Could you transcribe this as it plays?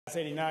Ayes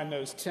 89,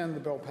 noes 10, the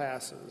bill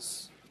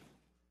passes.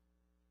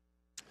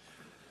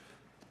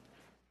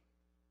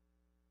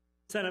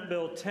 Senate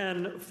Bill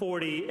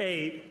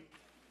 1048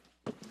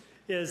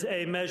 is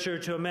a measure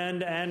to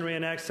amend and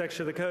reenact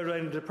section of the code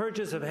relating to the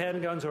purchase of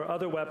handguns or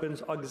other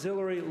weapons,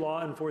 auxiliary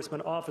law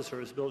enforcement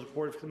officers. The bill is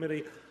reported for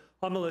Committee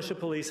on Militia,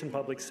 Police, and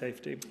Public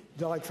Safety.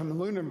 Delegate from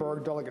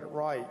Lunenburg, Delegate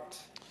Wright.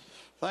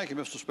 Thank you,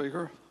 Mr.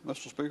 Speaker.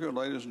 Mr. Speaker,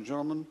 ladies and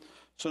gentlemen,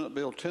 Senate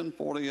Bill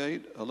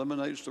 1048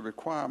 eliminates the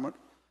requirement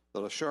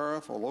that a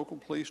sheriff or local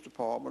police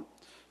department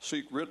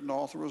seek written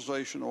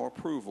authorization or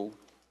approval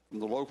from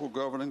the local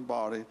governing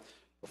body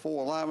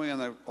before allowing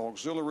an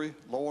auxiliary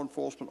law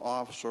enforcement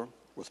officer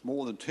with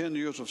more than 10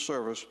 years of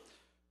service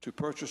to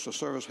purchase a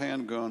service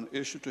handgun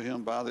issued to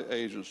him by the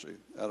agency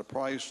at a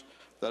price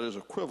that is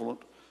equivalent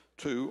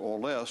to or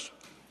less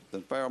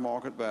than fair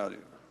market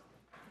value.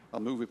 I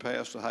move we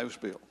pass the House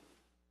bill.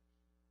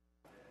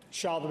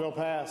 Shall the bill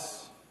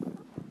pass?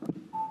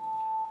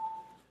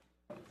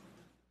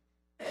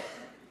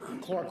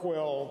 Clerk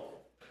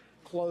will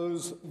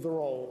close the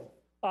roll.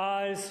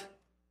 Ayes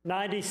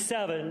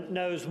 97,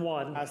 noes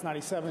 1. Ayes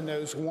 97,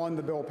 noes 1,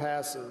 the bill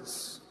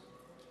passes.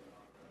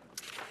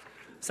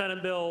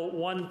 Senate Bill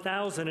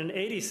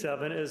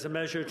 1087 is a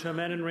measure to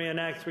amend and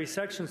reenact 3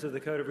 sections of the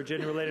Code of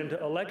Virginia relating to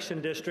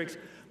election districts,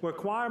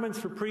 requirements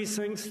for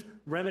precincts,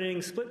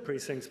 remedying split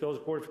precincts. Bill is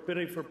reported for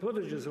Committee for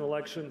Privileges and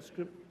Elections,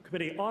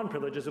 Committee on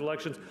Privileges and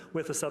Elections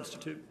with a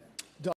substitute.